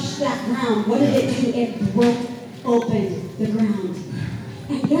cross crushed that ground, what did it do? It broke open the ground.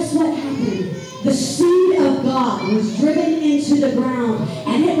 And guess what happened? The seed of God was driven into the ground,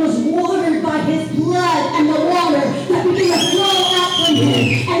 and it was watered by his blood and the water that began to flow out from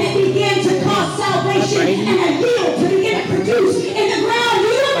him. And it began to cause salvation and a yield to begin to produce in the ground. Do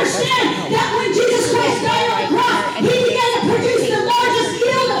you understand that when Jesus Christ died on the cross, he began to produce the largest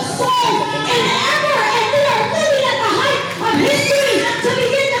yield of souls in ever, and we are living at the height of history to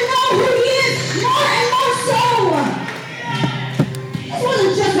begin to know who he is more and more so. This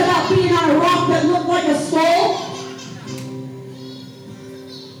wasn't just about being on a rock that looked like a skull.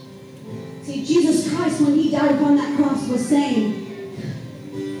 See, Jesus Christ, when he died upon that cross, was saying,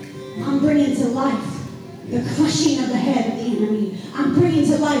 I'm bringing to life the crushing of the head of the enemy. I'm bringing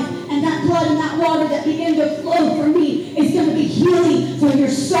to life, and that blood and that water that began to flow from me is going to be healing for your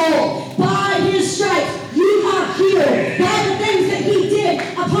soul. By his stripes, you are healed. By the things that he did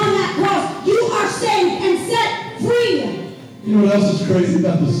upon that cross, you are saved and set free. You know what else is crazy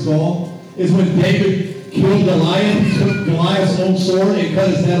about the skull? Is when David killed Goliath, he took Goliath's own sword and cut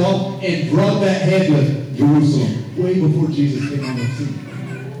his head off and brought that head to Jerusalem, way before Jesus came on the scene.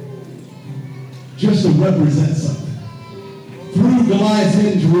 Just to represent something. Threw Goliath's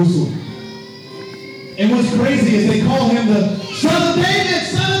head in Jerusalem. And what's crazy is they call him the Son of David,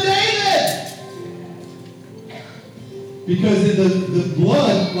 Son of David! Because in the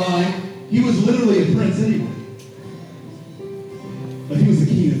bloodline, he was literally a prince anyway. But he was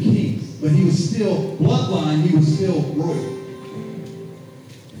the King of Kings. But he was still, bloodline, he was still royal.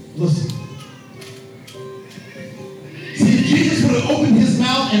 Listen. See, if Jesus would have opened his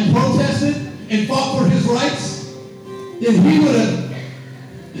mouth and protested and fought for his rights, then he would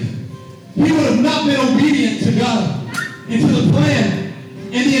have not been obedient to God and to the plan,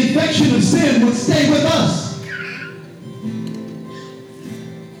 and the infection of sin would stay with us.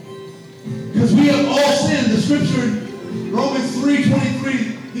 Because we have all sinned. The scripture, Romans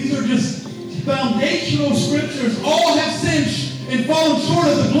 3:23, these are just foundational scriptures. All have sinned and fallen short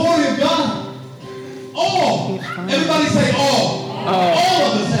of the glory of God. All. Everybody say all. All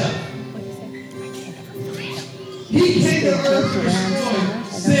of us have. He came to earth to destroy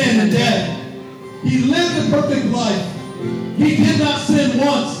sin and death. He lived a perfect life. He did not sin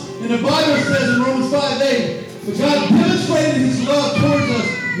once. And the Bible says in Romans 5:8, but God demonstrated his love towards us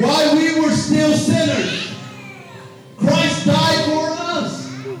while we were still sinners. Christ died for us.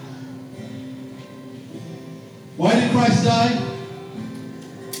 Why did Christ die?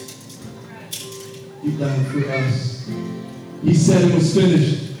 He died for us. He said it was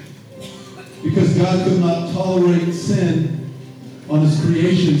finished. Because God could not tolerate sin on his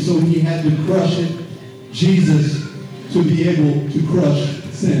creation, so he had to crush it, Jesus, to be able to crush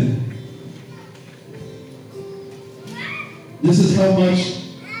sin. This is how much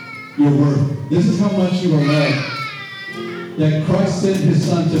you're worth. This is how much you are loved. That Christ sent his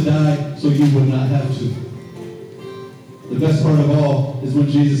son to die so you would not have to. The best part of all is when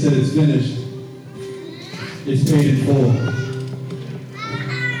Jesus said it's finished. It's paid in full.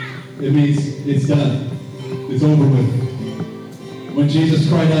 It means it's done. It's over with. When Jesus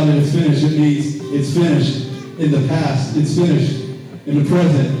cried out that it's finished, it means it's finished in the past. It's finished in the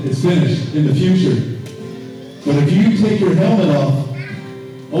present. It's finished in the future. But if you take your helmet off,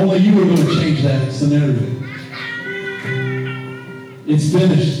 only you are going to change that scenario. It's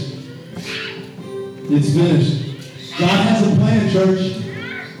finished. It's finished. God has a plan, church.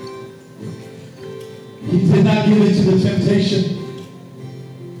 He did not give in to the temptation,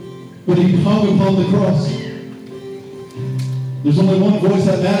 but he hung upon the cross. There's only one voice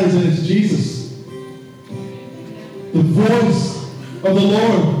that matters, and it's Jesus. The voice of the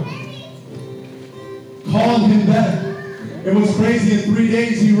Lord calling him back. And what's crazy, in 3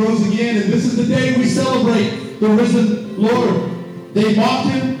 days he rose again, and this is the day we celebrate the risen Lord. They mocked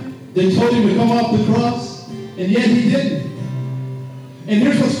him. They told him to come off the cross, and yet he didn't. And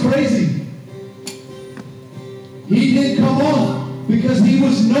here's what's crazy. He didn't come off because he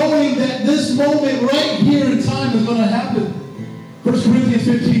was knowing that this moment right here in time is going to happen. 1 Corinthians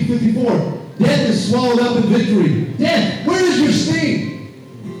 15:54. Death is swallowed up in victory. Death, where is your sting?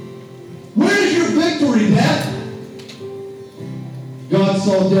 Where is your victory, death? God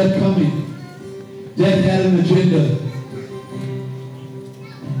saw death coming. Death had an agenda.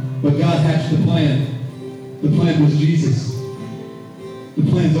 But God hatched the plan. The plan was Jesus. The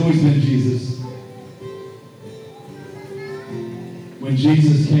plan's always been Jesus. When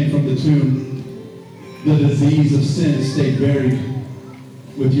Jesus came from the tomb, the disease of sin stayed buried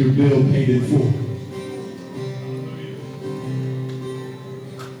with your bill paid in full.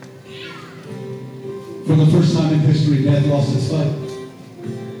 For the first time in history, death lost its fight.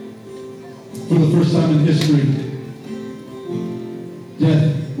 for the first time in history,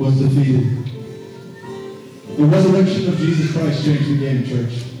 death was defeated. The resurrection of Jesus Christ changed the game,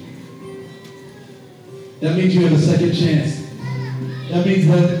 church. That means you have a second chance. That means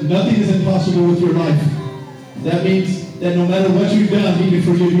that nothing is impossible with your life. That means that no matter what you've done, He can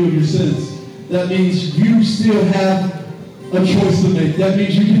forgive you of your sins. That means you still have a choice to make. That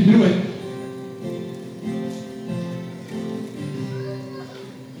means you can do it.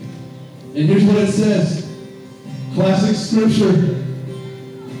 And here's what it says. Classic scripture.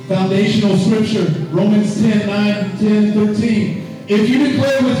 Foundational scripture. Romans 10, 9, 10, 13. If you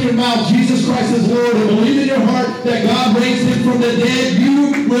declare with your mouth Jesus Christ is Lord and believe in your heart that God raised Him from the dead,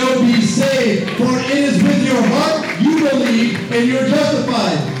 you will be saved. For it is with your heart you believe and you're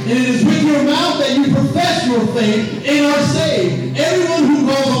justified. And it is with your mouth that you profess your faith and are saved. Everyone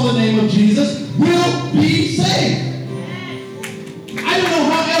who calls on the name of Jesus will be saved. I don't know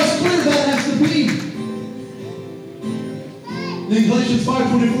how else clear that has to be. Then Galatians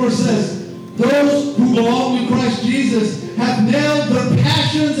 5:24 says, those who belong to Christ Jesus have nailed their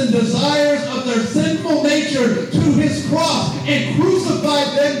passions and desires of their sinful nature to His cross and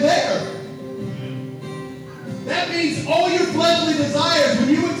crucified them there. That means all your fleshly desires, when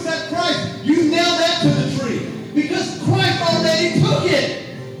you accept Christ, you nail that to the tree. Because Christ already took it.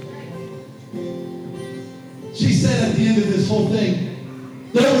 She said at the end of this whole thing,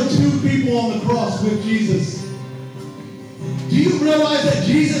 there were two people on the cross with Jesus. Do you realize that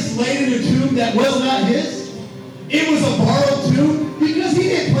Jesus laid in a tomb that was not His? It was a borrowed tomb because He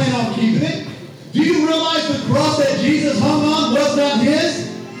didn't plan on keeping it. Do you realize the cross that Jesus hung on was not His?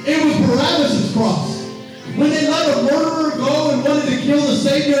 It was Barabbas' cross. When they let a murderer go and wanted to kill the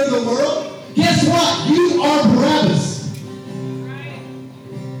Savior of the world, guess what? You are Barabbas.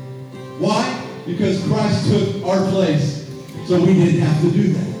 Why? Because Christ took our place, so we didn't have to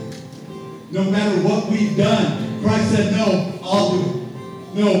do that. No matter what we've done, Christ said, no, I'll do it.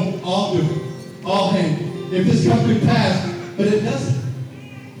 No, I'll do it. I'll hang it. If this cup could pass, but it doesn't.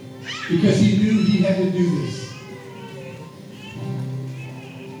 Because He knew He had to do this.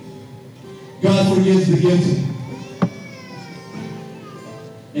 God forgives the guilty.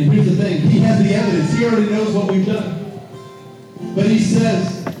 And here's the thing. He has the evidence. He already knows what we've done. But He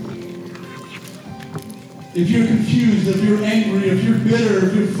says, if you're confused, if you're angry, if you're bitter,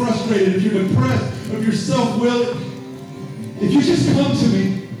 if you're frustrated, if you're depressed, if you're self-willed, if you just come to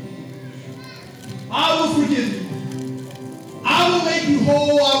me, I will forgive you. I will make you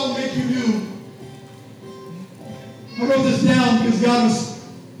whole. I will make you new. I wrote this down because God was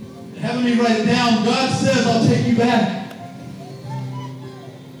having me write it down. God says, I'll take you back.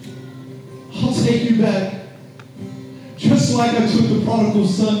 I'll take you back. Just like I took the prodigal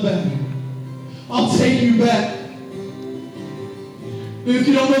son back. I'll take you back. If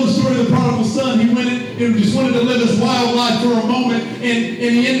you don't know the story of the prodigal son, he went and just wanted to live his wild life for a moment, and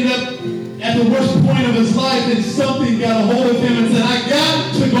he ended up at the worst point of his life, and something got a hold of him and said, I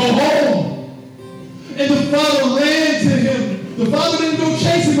got to go home. And the father ran to him. The father didn't go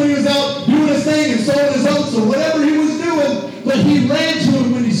chase him when he was out doing his thing and sowing his oats or whatever he was doing, but he ran to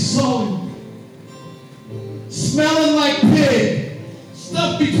him when he saw him. Smelling like pig,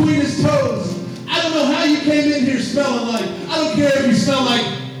 stuff between his toes. I don't know how you came in here smelling like. I don't care if you smell like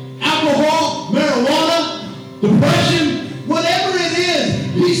alcohol, marijuana, depression, whatever it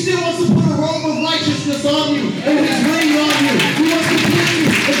is. He still wants to put a robe of righteousness on you and His ring on you. He wants to kiss you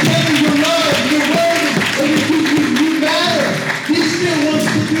and tell you you're loved, you're worthy, and you matter. He still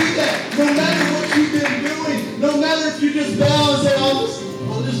wants to do that. No matter what you've been doing, no matter if you just bow and say,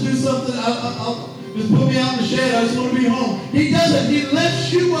 I'll just do something, I'll just put me out in the shade, I just want to be home. He doesn't. He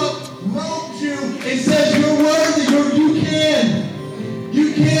lifts you up, robes you, and says, you're worthy, you can.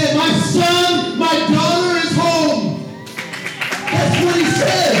 You can. My son, my daughter is home. That's what He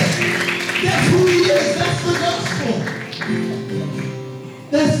says. That's who He is. That's the gospel.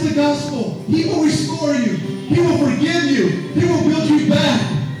 That's the gospel. He will restore you. He will forgive you. He will build you back.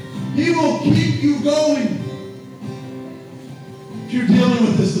 He will keep you going. If you're dealing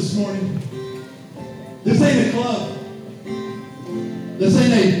with this morning, this ain't a club. This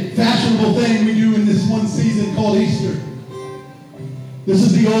ain't a fashionable thing we do in this one season called Easter. This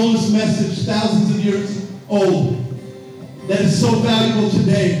is the oldest message, thousands of years old, that is so valuable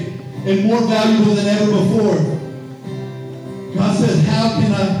today and more valuable than ever before. God says, how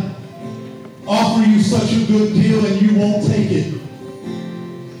can I offer you such a good deal and you won't take it?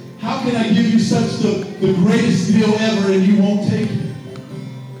 How can I give you such the greatest deal ever and you won't take it?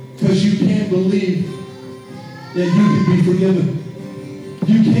 Because you can't believe that you can be forgiven.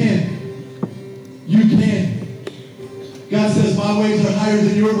 You can. You can. God says, says, my ways are higher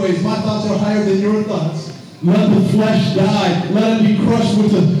than your ways. My thoughts are higher than your thoughts. Let the flesh die. Let it be crushed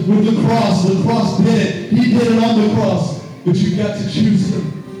with the cross. The cross did it. He did it on the cross. But you've got to choose him.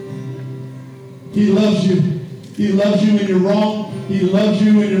 He loves you. He loves you when you're wrong. He loves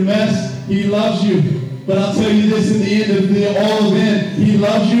you when you're mess. He loves you. But I'll tell you this, in the end of all of it, he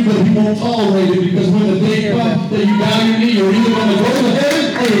loves you, but he won't tolerate it, because when the day comes that you bow your knee, you're either going to go to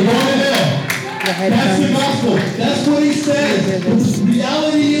heaven or you're going to hell. That's the gospel. That's what he says. But the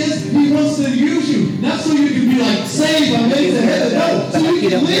reality is, he wants to use you. Not so you can be like, saved, I'm made to heaven. No, so you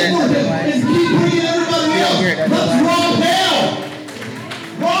can live for him and keep bringing everybody else. Let's rob hell.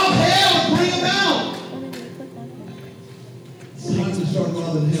 Rob hell and bring them out. It's time to start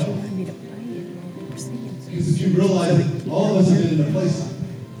robbing hell. Because if you realize that all of us have been in a place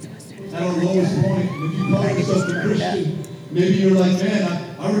at our lowest point, and if you call yourself a Christian, maybe you're like, man,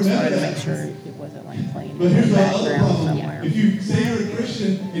 I remember that. But here's the other problem. If you say you're a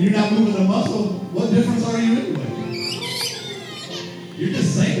Christian and you're not moving a muscle, what difference are you anyway? You're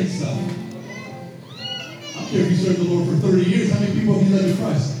just saying stuff. I don't care if you serve the Lord for 30 years. How many people have you led to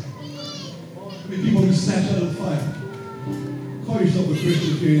Christ? How many people have you snatched out of the fire? Call yourself a Christian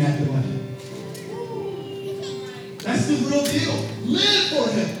if you ain't acting like it. That's the real deal. Live for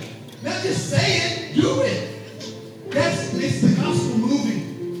him. Not just say it, do it. It's the gospel moving.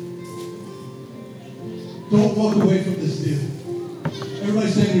 Don't walk away from this deal. Everybody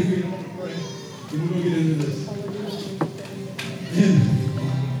stand your feet. I want to pray. And we're going to get into this. And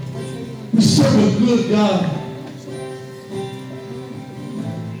we serve a good God.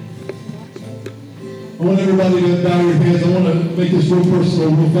 I want everybody to bow your heads. I want to make this real personal,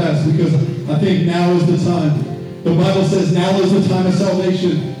 real fast, because I think now is the time. The Bible says now is the time of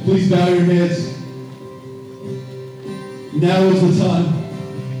salvation. Please bow your heads. Now is the time.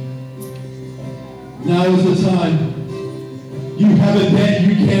 Now is the time. You have a debt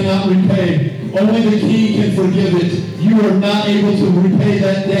you cannot repay. Only the King can forgive it. You are not able to repay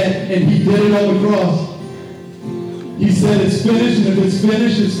that debt, and he did it on the cross. He said it's finished, and if it's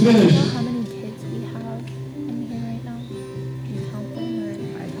finished, it's finished. How many kids we have in here right now? Do you count them?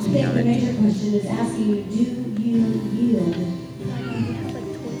 I think the major question is asking you, do you yield? We have like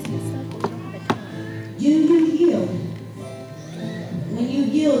toys and stuff, but we don't have a ton. Do you yield? When you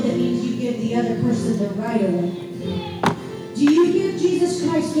yield, it means you give the other person the right of way. Do you give Jesus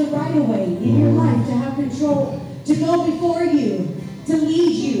Christ the right of way in your life to have control, to go before you, to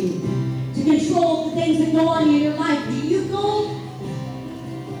lead you, to control the things that go on in your life? Do you go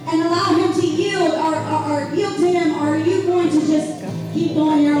and allow him to yield, or yield to him, or are you going to just keep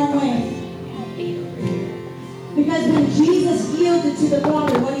going your own way? Because when Jesus yielded to the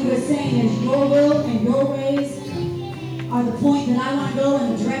Father, what he was saying is, your will and your ways are the point that I want to go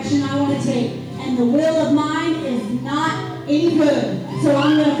and the direction I want to take. And the will of mine is not any good. So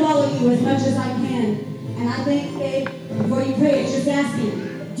I'm going to follow you as much as I can. And I think, Dave, before you pray, it's just asking,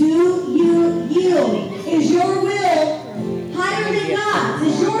 do you yield? Is your will higher than God's?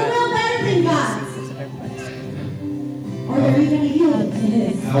 Is your will better than God's? Or are you going to yield to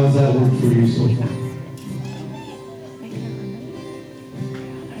his? How does that work for you so far?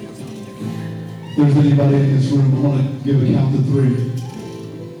 If there's anybody in this room, I want to give a count to 3.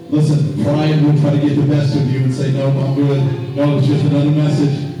 Listen, pride will try to get the best of you and say, no, I'm good. No, it's just another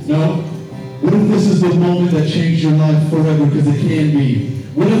message. No. What if this is the moment that changed your life forever? Because it can be.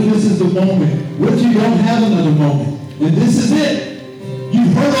 What if this is the moment? What if you don't have another moment? And this is it.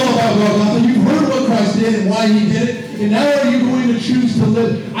 You've heard all about Golgotha. You've heard what Christ did and why he did it. And now are you going to choose to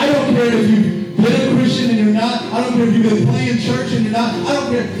live? I don't care if you've been a Christian and you're not. I don't care if you've been playing church and you're not. I don't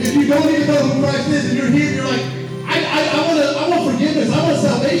care if you don't even know who Christ is and you're here and you're like, I want forgiveness. I want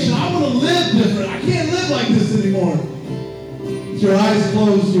salvation. I want to live different. I can't live like this anymore. With your eyes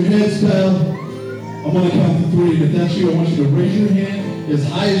closed, your heads down, I'm going to count to 3. And if that's you, I want you to raise your hand as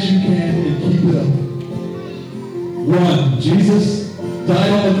high as you can and keep it up. 1, Jesus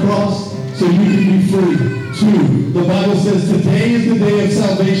died on the cross so you can be free. 2, the Bible says today is the day of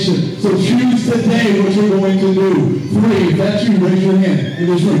salvation. So choose today what you're going to do. 3, if that's you, raise your hand in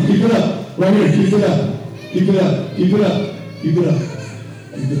this room. Keep it up. Right here. Keep it up. Keep it up. Keep it up. Keep it up.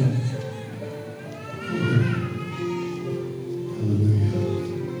 Keep it up. Hallelujah.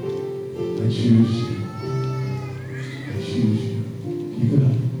 I choose you. I choose you. Keep it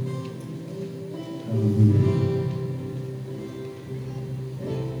up. Hallelujah.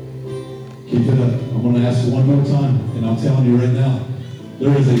 Keep it up. I'm going to ask one more time, and I'm telling you right now,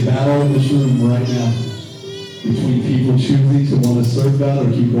 there is a battle in this room right now between people choosing to want to serve God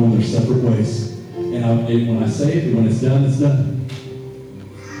or keep going their separate ways. And when I say it, when it's done, it's done.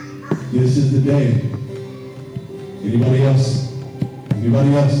 This is the day. Anybody else?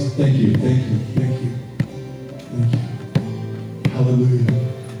 Anybody else? Thank you, thank you, thank you, thank you. Hallelujah.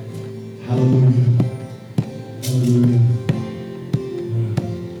 Hallelujah. Hallelujah.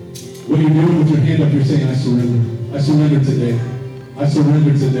 What are you doing with your hand up? You're saying, I surrender. I surrender today. I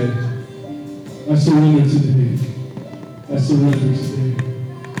surrender today. I surrender today. I surrender today.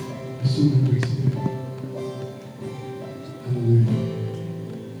 I surrender today. Hallelujah.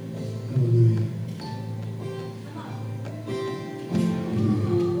 Hallelujah.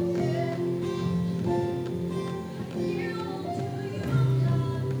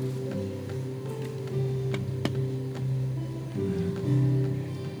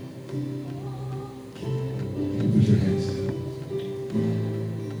 Put your hands down.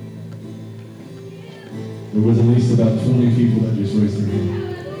 There was at least about 20 people that just raised their hand.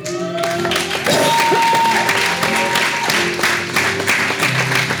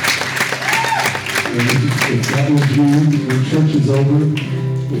 And if that was you, when church is over,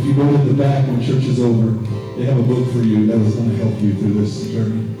 if you go to the back when church is over, they have a book for you that is going to help you through this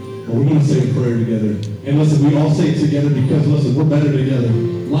journey. But we're going to say a prayer together. And listen, we all say it together because, listen, we're better together.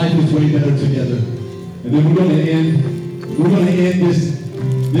 Life is way better together. And then we're going to end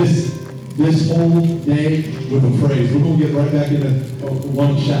this whole day with a praise. We're going to get right back into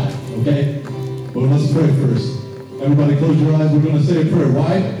one shout, okay? But let's pray first. Everybody close your eyes. We're going to say a prayer.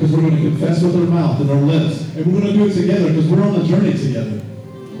 Why? Because we're going to confess with our mouth and our lips. And we're going to do it together because we're on a journey together.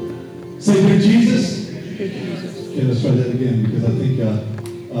 Say, dear Jesus. Okay, let's try that again because I think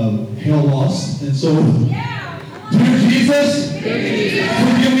hell lost. And so, dear Jesus,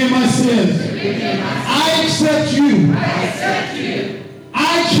 forgive me my sins. I accept you.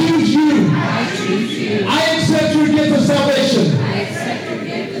 I choose you. I accept your gift of salvation.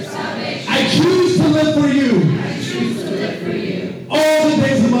 I choose to live for you. All the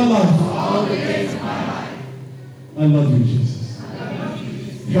days of my life. I love you, Jesus.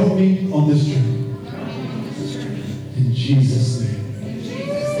 Help me on this journey. In Jesus' name.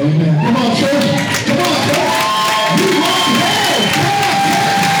 Amen. Come on, church. Come on, church. You want hell.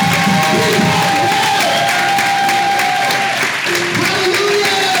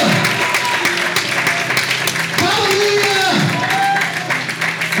 Hallelujah. Hallelujah.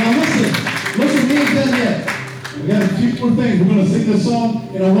 Now listen, we ain't done yet. We got a few more things. We're going to sing this song,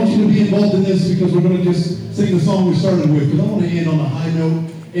 and I want you to be involved in this because we're going to just sing the song we started with because I want to end on a high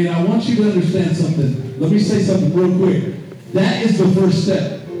note, and I want you to understand something. Let me say something real quick. That is the first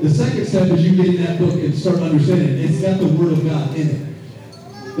step. The second step is you get in that book and start understanding it. It's got the Word of God in it.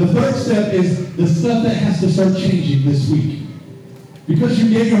 The third step is the stuff that has to start changing this week. Because you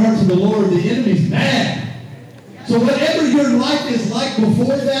gave your heart to the Lord, the enemy's mad. So whatever your life is like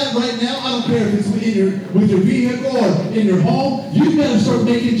before that, right now, I don't care if it's with your vehicle or in your home, you've got to start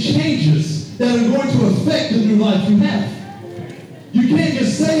making changes that are going to affect the new life you have. You can't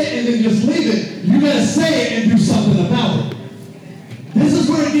just say it and then just leave it. You got to say it and do something about it. This is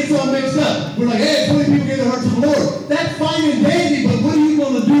where it gets all mixed up. We're like, hey, 20 people gave their heart to the Lord. That's fine and dandy, but what are you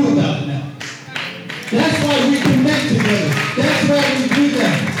going to do about it now? That's why we connect together. That's why we do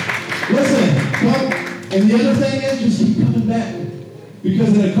that. Listen, come. And the other thing is, just keep coming back.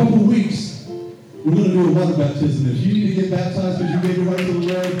 Because in a couple weeks, we're going to do a water baptism. If you need to get baptized because you gave your heart to the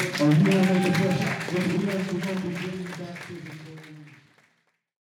Lord, or you want to make a prayer, we're going to be doing baptism.